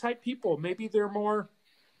opportunity type people. Maybe they're more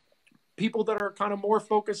people that are kind of more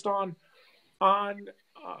focused on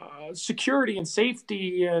security and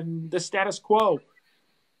safety and the status quo.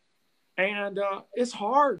 And it's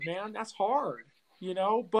hard, man. That's hard,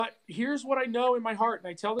 but here's what I know in my heart. And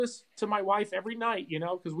I tell this to my wife every night,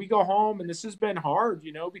 because we go home and this has been hard,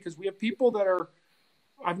 because we have people that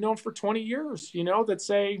I've known for 20 years, that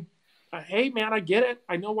say, hey man, I get it.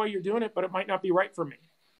 I know why you're doing it, but it might not be right for me.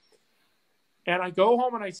 And I go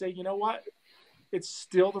home and I say, you know what? It's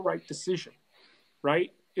still the right decision,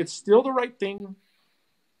 right? It's still the right thing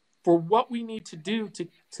for what we need to do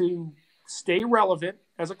to stay relevant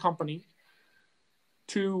as a company,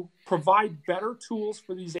 to provide better tools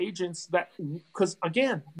for these agents because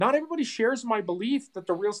again, not everybody shares my belief that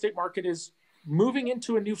the real estate market is moving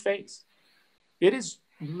into a new phase. It is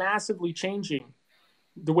massively changing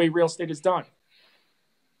the way real estate is done.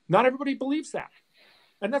 Not everybody believes that,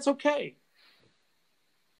 and that's okay.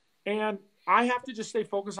 And I have to just stay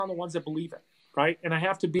focused on the ones that believe it, right? And I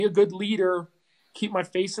have to be a good leader, keep my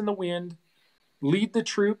face in the wind, lead the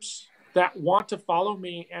troops that want to follow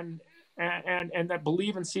me and that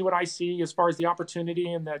believe and see what I see as far as the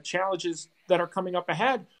opportunity and the challenges that are coming up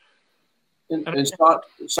ahead. And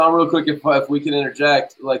Sean, real quick, if we can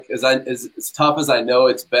interject, like as tough as I know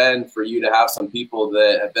it's been for you to have some people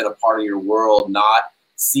that have been a part of your world not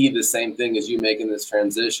see the same thing as you making this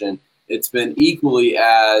transition, it's been equally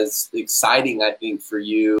as exciting, I think, for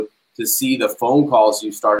you to see the phone calls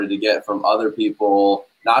you started to get from other people,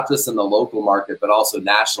 not just in the local market, but also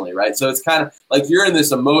nationally, right? So it's kind of like you're in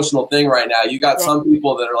this emotional thing right now. You got some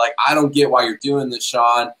people that are like, I don't get why you're doing this,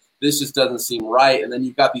 Sean. This just doesn't seem right. And then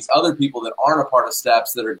you've got these other people that aren't a part of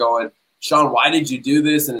Steps that are going, Sean, why did you do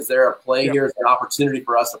this? And is there a play here? Is there an opportunity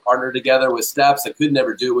for us to partner together with Steps? I could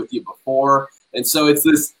never do it with you before. And so it's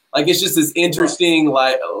this, like, it's just this interesting,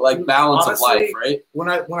 like balance honestly, of life, right?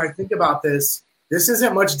 When I think about this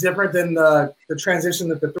isn't much different than the transition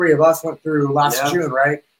that the three of us went through last June,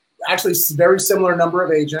 right? Actually, very similar number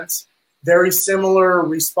of agents, very similar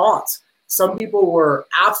response. Some people were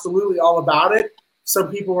absolutely all about it. Some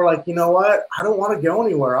people were like, you know what? I don't want to go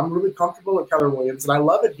anywhere. I'm really comfortable at Keller Williams, and I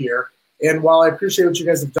love it here. And while I appreciate what you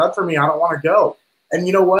guys have done for me, I don't want to go. And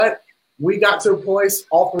you know what? We got to a place,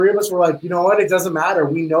 all three of us were like, you know what? It doesn't matter.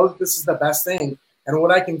 We know that this is the best thing. And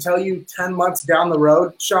what I can tell you 10 months down the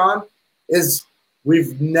road, Sean, is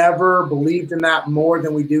we've never believed in that more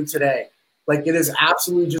than we do today. Like, it has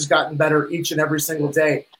absolutely just gotten better each and every single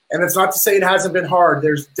day. And it's not to say it hasn't been hard.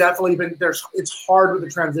 There's definitely been, it's hard with the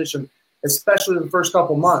transition, especially the first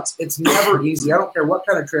couple months. It's never easy. I don't care what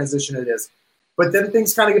kind of transition it is. But then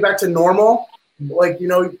things kind of get back to normal. like,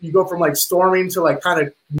 you go from like storming to like kind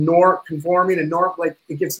of conforming and like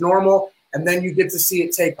it gets normal, and then you get to see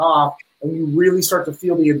it take off, and you really start to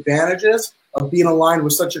feel the advantages of being aligned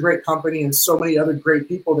with such a great company and so many other great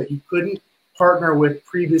people that you couldn't partner with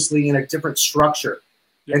previously in a different structure.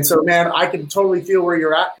 And so, man, I can totally feel where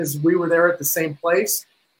you're at, because we were there at the same place.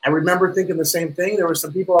 I remember thinking the same thing. There were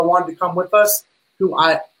some people I wanted to come with us who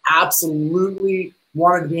I absolutely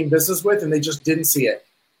wanted to be in business with, and they just didn't see it.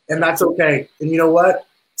 And that's okay. And you know what?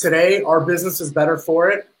 Today, our business is better for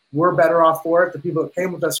it. We're better off for it. The people that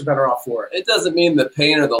came with us are better off for it. It doesn't mean the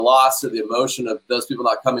pain or the loss or the emotion of those people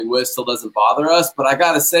not coming with still doesn't bother us. But I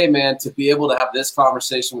got to say, man, to be able to have this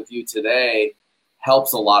conversation with you today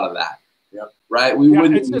helps a lot of that. Yep. Right? We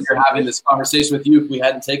wouldn't be here having this conversation with you if we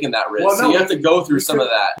hadn't taken that risk. Well, no, so you have to go through some of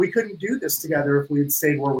that. We couldn't do this together if we had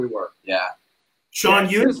stayed where we were. Yeah. Sean,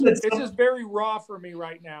 this is very raw for me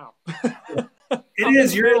right now. It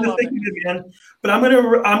is. You're in the thick of it, man. But I'm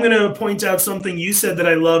gonna point out something you said that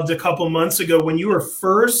I loved a couple months ago when you were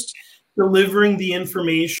first delivering the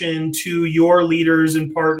information to your leaders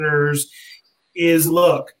and partners. Is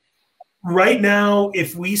look, right now,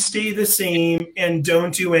 if we stay the same and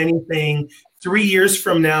don't do anything, 3 years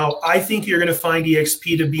from now, I think you're going to find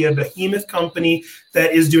EXP to be a behemoth company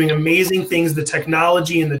that is doing amazing things, the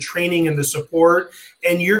technology and the training and the support.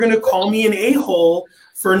 And you're going to call me an a-hole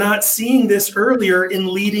for not seeing this earlier and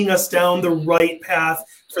leading us down the right path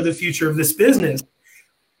for the future of this business.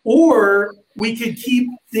 Or we could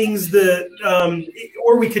keep things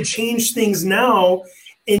or we could change things now,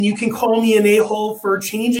 and you can call me an a-hole for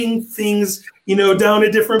changing things, down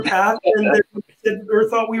a different path or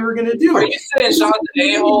thought we were going to do. Are you saying Sean's an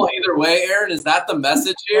a-hole either way, Aaron? Is that the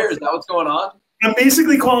message here? Is that what's going on? I'm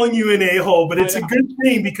basically calling you an a-hole, but it's a good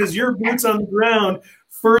thing because your boots on the ground,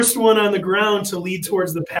 first one on the ground to lead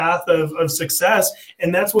towards the path of success.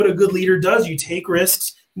 And that's what a good leader does. You take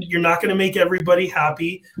risks. You're not going to make everybody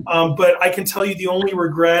happy. But I can tell you the only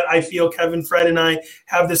regret I feel, Kevin, Fred, and I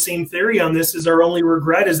have the same theory on this, is our only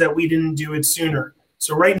regret is that we didn't do it sooner.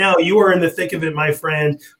 So right now you are in the thick of it, my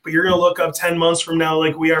friend, but you're going to look up 10 months from now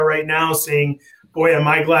like we are right now saying, boy, am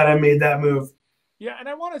I glad I made that move. Yeah, and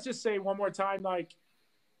I want to just say one more time, like,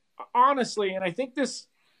 honestly, and I think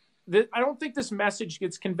I don't think this message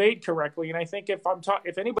gets conveyed correctly. And I think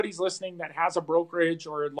if anybody's listening that has a brokerage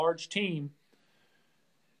or a large team,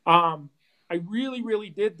 I really, really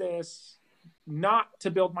did this not to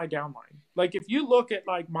build my downline. Like, if you look at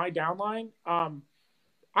like my downline,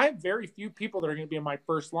 I have very few people that are going to be in my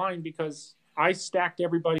first line because I stacked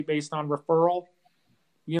everybody based on referral,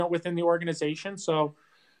 within the organization. So,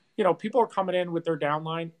 people are coming in with their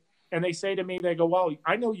downline and they say to me, they go, well,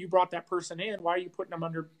 I know you brought that person in. Why are you putting them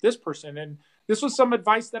under this person? And this was some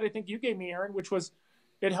advice that I think you gave me, Aaron, which was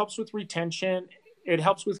it helps with retention. It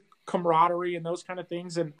helps with camaraderie and those kind of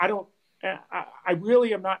things. And I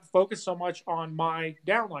really am not focused so much on my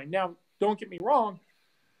downline. Now, don't get me wrong.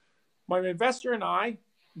 My investor and I,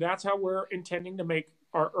 that's how we're intending to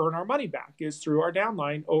earn our money back, is through our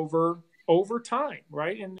downline over time,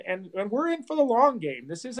 right? And we're in for the long game.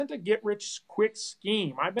 This isn't a get rich quick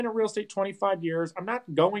scheme. I've been in real estate 25 years. I'm not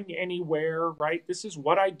going anywhere, right? This is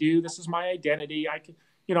what I do. This is my identity. I'm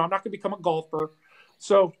not going to become a golfer.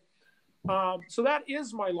 So that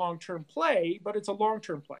is my long-term play, but it's a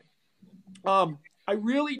long-term play. I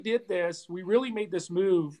really did this. We really made this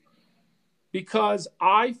move because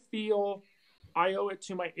I feel I owe it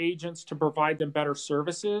to my agents to provide them better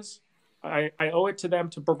services. I owe it to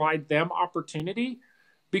them to provide them opportunity,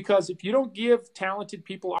 because if you don't give talented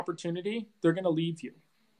people opportunity, they're going to leave you.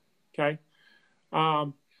 Okay.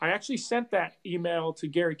 I actually sent that email to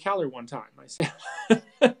Gary Keller one time. I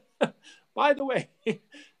said, by the way,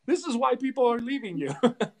 this is why people are leaving you.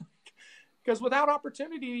 Because without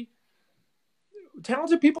opportunity,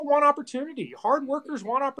 talented people want opportunity. Hard workers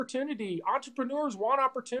want opportunity. Entrepreneurs want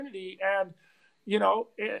opportunity. And,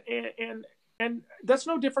 and that's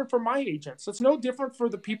no different for my agents. It's no different for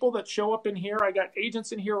the people that show up in here. I got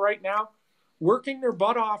agents in here right now working their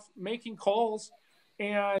butt off, making calls,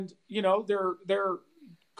 and, they're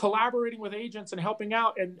collaborating with agents and helping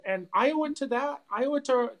out. And I owe it to that. I owe it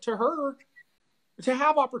to her to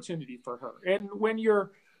have opportunity for her. And when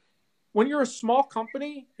you're a small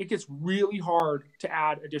company, it gets really hard to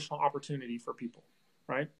add additional opportunity for people,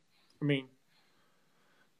 right? I mean,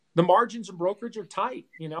 the margins in brokerage are tight,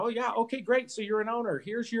 Yeah, okay, great. So you're an owner.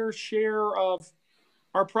 Here's your share of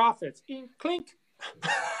our profits. Clink.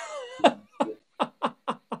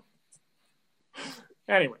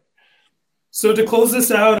 Anyway. So to close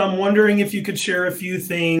this out, I'm wondering if you could share a few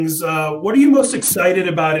things. What are you most excited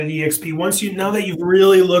about at EXP? Now that you've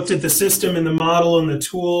really looked at the system and the model and the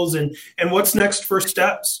tools, and what's next for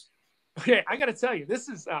steps? Okay, I got to tell you, this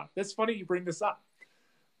is that's funny you bring this up.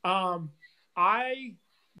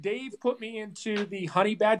 Dave put me into the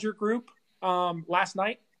Honey Badger group last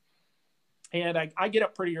night, and I get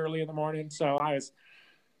up pretty early in the morning, so I was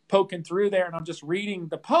poking through there, and I'm just reading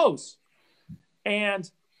the posts, and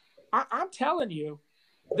I'm telling you,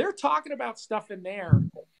 they're talking about stuff in there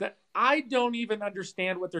that I don't even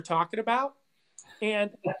understand what they're talking about.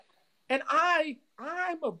 And I'm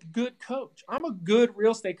a good coach. I'm a good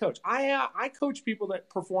real estate coach. I coach people that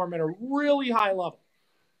perform at a really high level.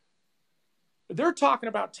 They're talking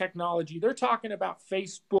about technology. They're talking about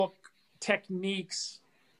Facebook techniques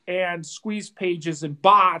and squeeze pages and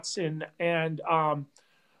bots and AI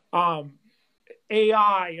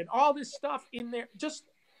and all this stuff in there. Just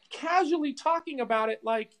casually talking about it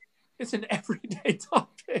like it's an everyday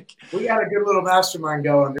topic. We got a good little mastermind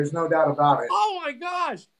going. There's no doubt about it. Oh my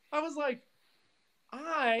gosh. I was like,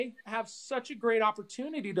 I have such a great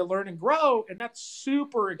opportunity to learn and grow. And that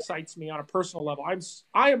super excites me on a personal level.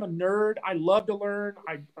 I am a nerd. I love to learn.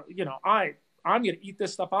 I'm going to eat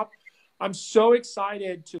this stuff up. I'm so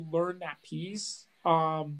excited to learn that piece.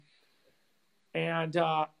 And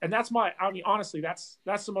that's honestly, that's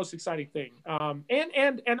the most exciting thing.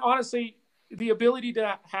 And honestly, the ability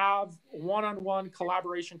to have one-on-one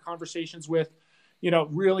collaboration conversations with,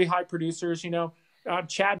 really high producers,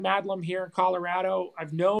 Chad Madlam here in Colorado.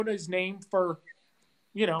 I've known his name for,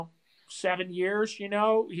 7 years.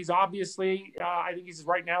 He's obviously, I think he's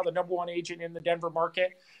right now the #1 agent in the Denver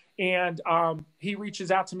market. And he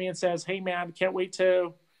reaches out to me and says, "Hey man, can't wait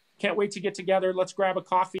to get together. Let's grab a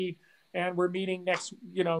coffee. And we're meeting next,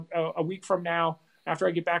 a week from now after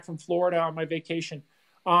I get back from Florida on my vacation."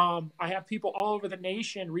 I have people all over the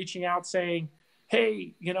nation reaching out saying,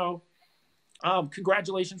 "Hey,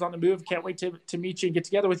 congratulations on the move. Can't wait to meet you and get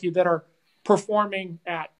together with you," that are performing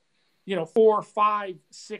at, 4, 5,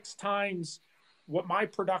 6 times what my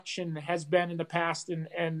production has been in the past.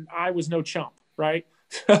 And I was no chump, right?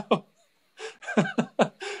 So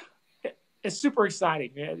it's super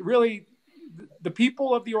exciting. It really, the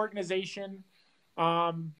people of the organization,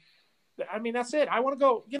 that's it. I want to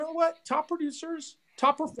go, top producers,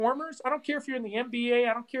 top performers. I don't care if you're in the NBA.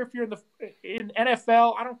 I don't care if you're in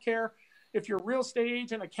NFL. I don't care if you're a real estate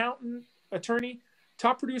agent, accountant, attorney.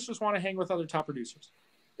 Top producers want to hang with other top producers.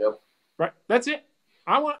 Yep. Right. That's it.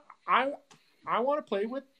 I want to play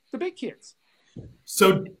with the big kids.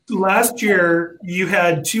 So last year you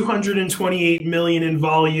had 228 million in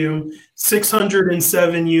volume,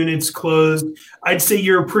 607 units closed. I'd say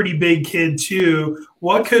you're a pretty big kid too.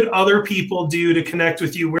 What could other people do to connect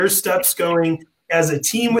with you? Where's Steps going as a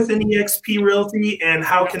team within eXp Realty, and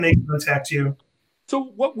how can they contact you? So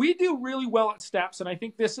what we do really well at Steps, and I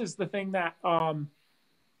think this is the thing that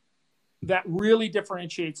that really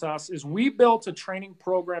differentiates us, is we built a training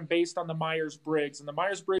program based on the Myers-Briggs. And the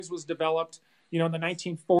Myers-Briggs was developed, in the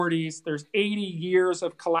 1940s. There's 80 years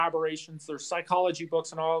of collaborations. There's psychology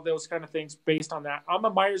books and all of those kind of things based on that. I'm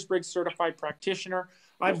a Myers-Briggs certified practitioner.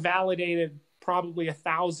 I've validated probably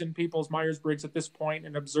 1,000 people's Myers-Briggs at this point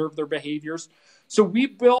and observed their behaviors. So we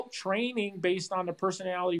built training based on the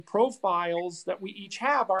personality profiles that we each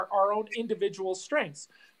have, our own individual strengths.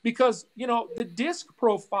 Because, the DISC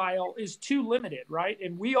profile is too limited, right?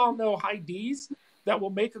 And we all know high Ds that will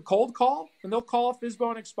make a cold call, and they'll call FSBO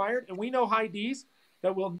and expired. And we know high Ds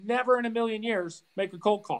that will never in a million years make a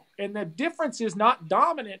cold call. And the difference is not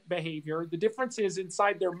dominant behavior. The difference is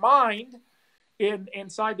inside their mind,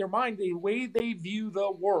 the way they view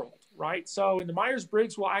the world, right? So in the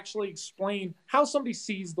Myers-Briggs will actually explain how somebody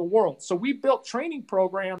sees the world. So we built training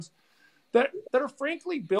programs that are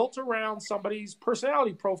frankly built around somebody's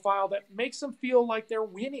personality profile that makes them feel like they're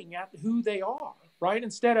winning at who they are, right?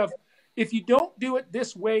 Instead of, if you don't do it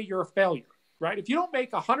this way, you're a failure, right? If you don't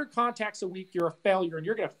make 100 contacts a week, you're a failure and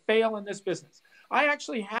you're going to fail in this business. I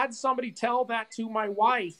actually had somebody tell that to my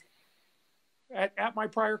wife at my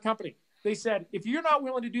prior company. They said, "If you're not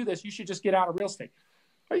willing to do this, you should just get out of real estate."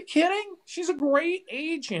 Are you kidding? She's a great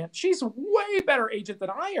agent. She's a way better agent than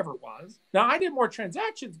I ever was. Now, I did more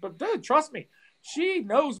transactions, but trust me, she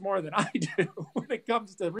knows more than I do when it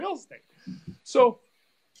comes to real estate. So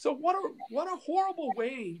what a horrible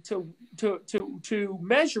way to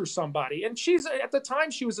measure somebody. And at the time,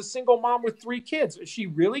 she was a single mom with 3 kids. Is she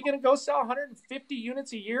really going to go sell 150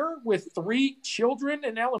 units a year with 3 children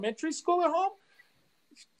in elementary school at home?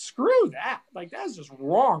 Screw that. Like, that's just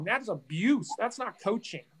wrong. That is abuse. That's not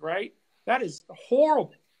coaching, right? That is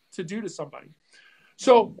horrible to do to somebody.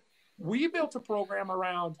 So we built a program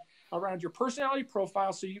around your personality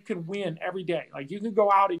profile so you can win every day. Like you can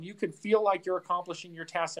go out and you can feel like you're accomplishing your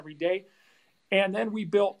tasks every day. And then we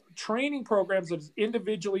built training programs that is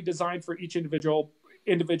individually designed for each individual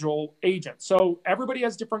agent. So everybody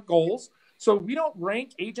has different goals. So we don't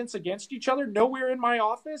rank agents against each other. Nowhere in my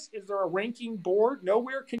office is there a ranking board.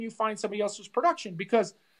 Nowhere can you find somebody else's production,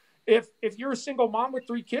 because if you're a single mom with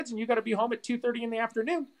 3 kids and you got to be home at 2:30 in the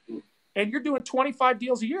afternoon and you're doing 25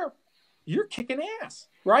 deals a year, you're kicking ass,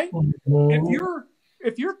 right?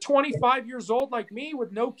 If you're 25 years old like me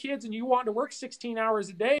with no kids and you want to work 16 hours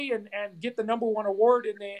a day and get the #1 award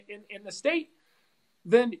in the state,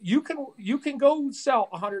 then you can go sell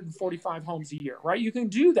 145 homes a year, right? You can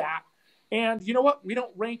do that. And you know what? We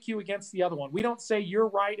don't rank you against the other one. We don't say you're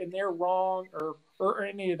right and they're wrong or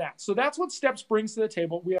any of that. So that's what Steps brings to the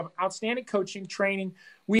table. We have outstanding coaching, training.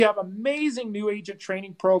 We have amazing new agent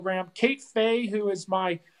training program. Kate Fay, who's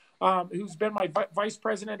been my vice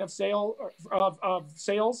president of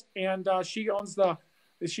sales, and she owns the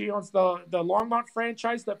Longmont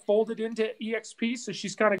franchise that folded into EXP. So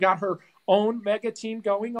she's kind of got her own mega team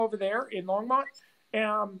going over there in Longmont.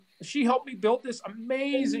 She helped me build this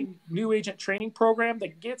amazing new agent training program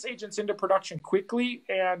that gets agents into production quickly.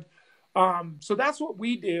 And so that's what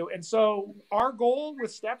we do. And so our goal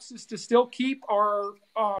with Steps is to still keep our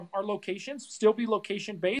locations, still be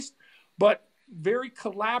location based, but very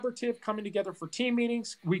collaborative, coming together for team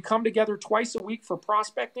meetings. We come together twice a week for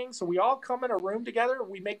prospecting. So we all come in a room together.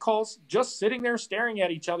 We make calls just sitting there staring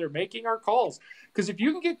at each other, making our calls. Because if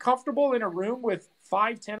you can get comfortable in a room with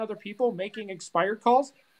 5-10 other people making expired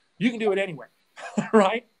calls, you can do it anywhere,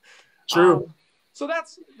 right? True. So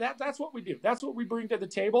that's what we do. That's what we bring to the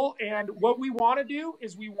table. And what we want to do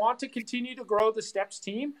is we want to continue to grow the Steps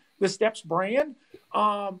team, the Steps brand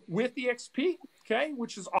with EXP, okay,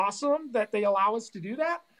 which is awesome that they allow us to do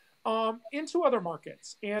that, into other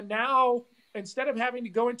markets. And now, instead of having to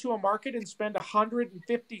go into a market and spend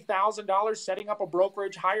 $150,000 setting up a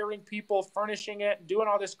brokerage, hiring people, furnishing it, and doing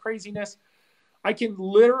all this craziness, I can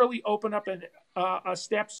literally open up a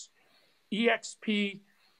Steps EXP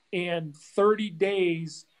in 30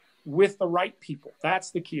 days with the right people.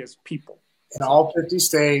 That's the key, is people. In all 50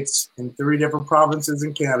 states, in 3 different provinces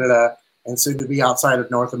in Canada, and soon to be outside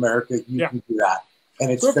of North America, you can do that.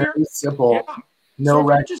 And it's very simple. Yeah. No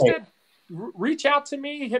red tape. Reach out to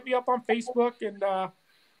me, hit me up on Facebook, and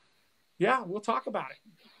we'll talk about it.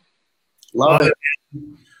 Love it.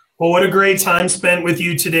 Well, what a great time spent with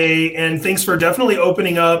you today. And thanks for definitely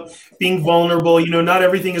opening up, being vulnerable. You know, not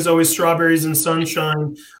everything is always strawberries and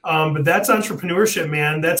sunshine, but that's entrepreneurship,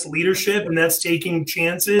 man. That's leadership, and that's taking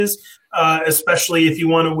chances, especially if you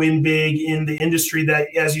want to win big in the industry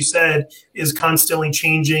that, as you said, is constantly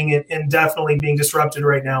changing and definitely being disrupted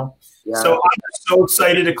right now. Yeah. So I'm so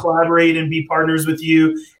excited to collaborate and be partners with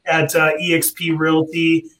you at EXP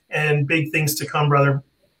Realty, and big things to come, brother.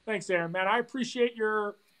 Thanks, Aaron, man. I appreciate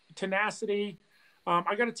your tenacity.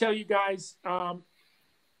 I got to tell you guys,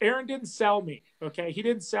 Aaron didn't sell me. Okay. He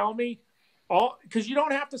didn't sell me because you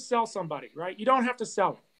don't have to sell somebody, right? You don't have to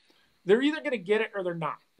sell them. They're either going to get it or they're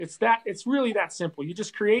not. It's really that simple. You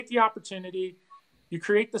just create the opportunity, you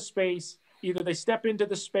create the space. Either they step into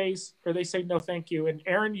the space or they say, no, thank you. And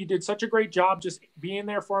Aaron, you did such a great job just being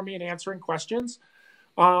there for me and answering questions.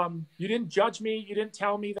 You didn't judge me. You didn't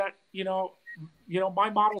tell me that, you know, my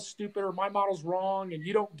model's stupid or my model's wrong and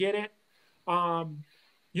you don't get it.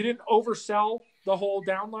 You didn't oversell the whole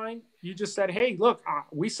downline. You just said, hey, look,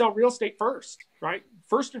 we sell real estate first, right?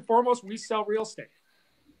 First and foremost, we sell real estate.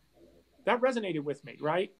 That resonated with me,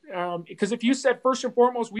 right? Because if you said first and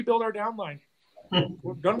foremost, we build our downline,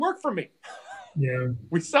 it doesn't work for me. Yeah.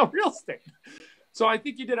 We sell real estate. So I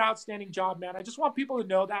think you did an outstanding job, man. I just want people to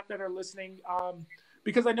know that are listening.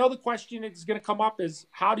 Because I know the question is going to come up is,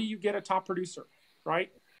 how do you get a top producer,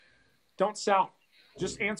 right? Don't sell.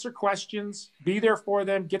 Just answer questions. Be there for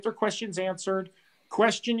them. Get their questions answered.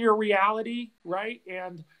 Question your reality, right?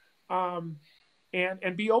 And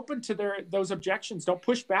be open to those objections. Don't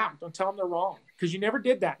push back. Don't tell them they're wrong, because you never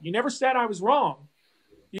did that. You never said I was wrong.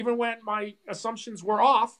 Even when my assumptions were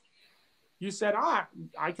off, you said,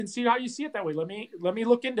 I can see how you see it that way. Let me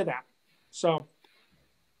look into that. So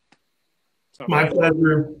my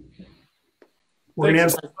pleasure. We're going to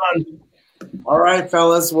have some fun. All right,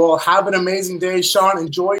 fellas. Well, have an amazing day. Sean,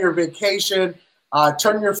 enjoy your vacation.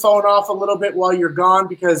 Turn your phone off a little bit while you're gone,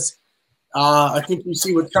 because I think you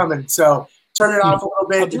see what's coming. So turn it off a little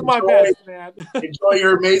bit. I'll do my best, man. Enjoy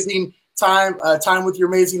your amazing time with your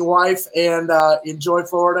amazing wife, and enjoy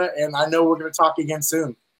Florida. And I know we're going to talk again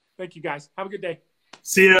soon. Thank you, guys. Have a good day.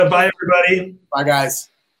 See ya. Bye, everybody. Bye, guys.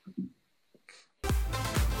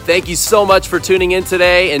 Thank you so much for tuning in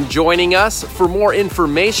today and joining us. For more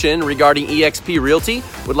information regarding eXp Realty,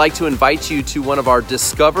 would like to invite you to one of our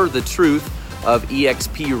Discover the Truth of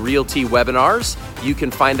eXp Realty webinars. You can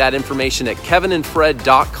find that information at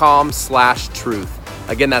kevinandfred.com/truth.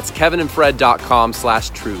 Again, that's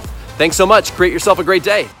kevinandfred.com/truth. Thanks so much. Create yourself a great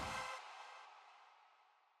day.